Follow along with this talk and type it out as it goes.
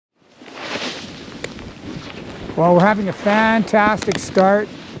Well, we're having a fantastic start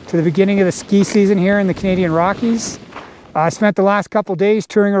to the beginning of the ski season here in the Canadian Rockies. I spent the last couple days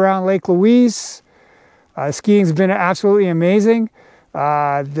touring around Lake Louise. Skiing's been absolutely amazing.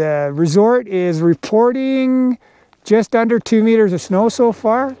 The resort is reporting just under 2 meters of snow so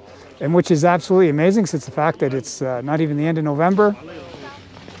far, and which is absolutely amazing since the fact that it's not even the end of November.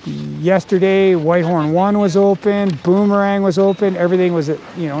 Yesterday, Whitehorn 1 was open, Boomerang was open, everything was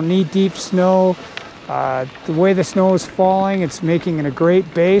knee-deep snow. The way the snow is falling, it's making it a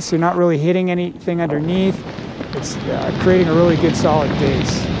great base. You're not really hitting anything underneath. It's creating a really good solid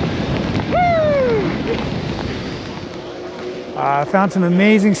base. I found some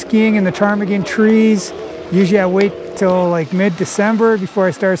amazing skiing in the Ptarmigan trees. Usually I wait till like mid-December before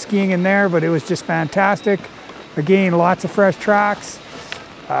I start skiing in there, but it was just fantastic. Again, lots of fresh tracks.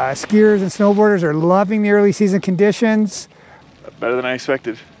 Skiers and snowboarders are loving the early season conditions. Better than I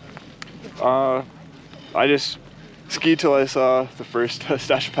expected. I just skied till I saw the first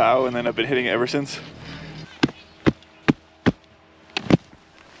stash of POW, and then I've been hitting it ever since.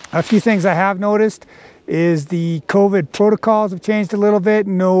 A few things I have noticed is the COVID protocols have changed a little bit.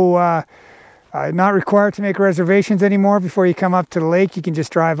 No, not required to make reservations anymore before you come up to the lake. You can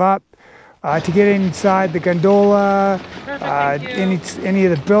just drive up. To get inside the gondola, any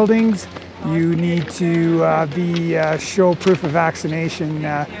of the buildings, you need to show proof of vaccination.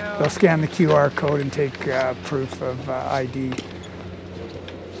 They'll scan the QR code and take proof of ID.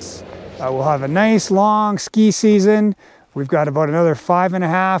 We'll have a nice long ski season. We've got about another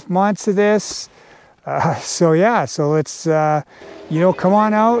 5.5 months of this. So let's come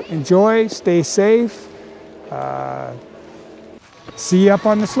on out, enjoy, stay safe. See you up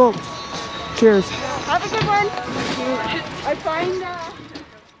on the slopes. Cheers. Have a good one. I find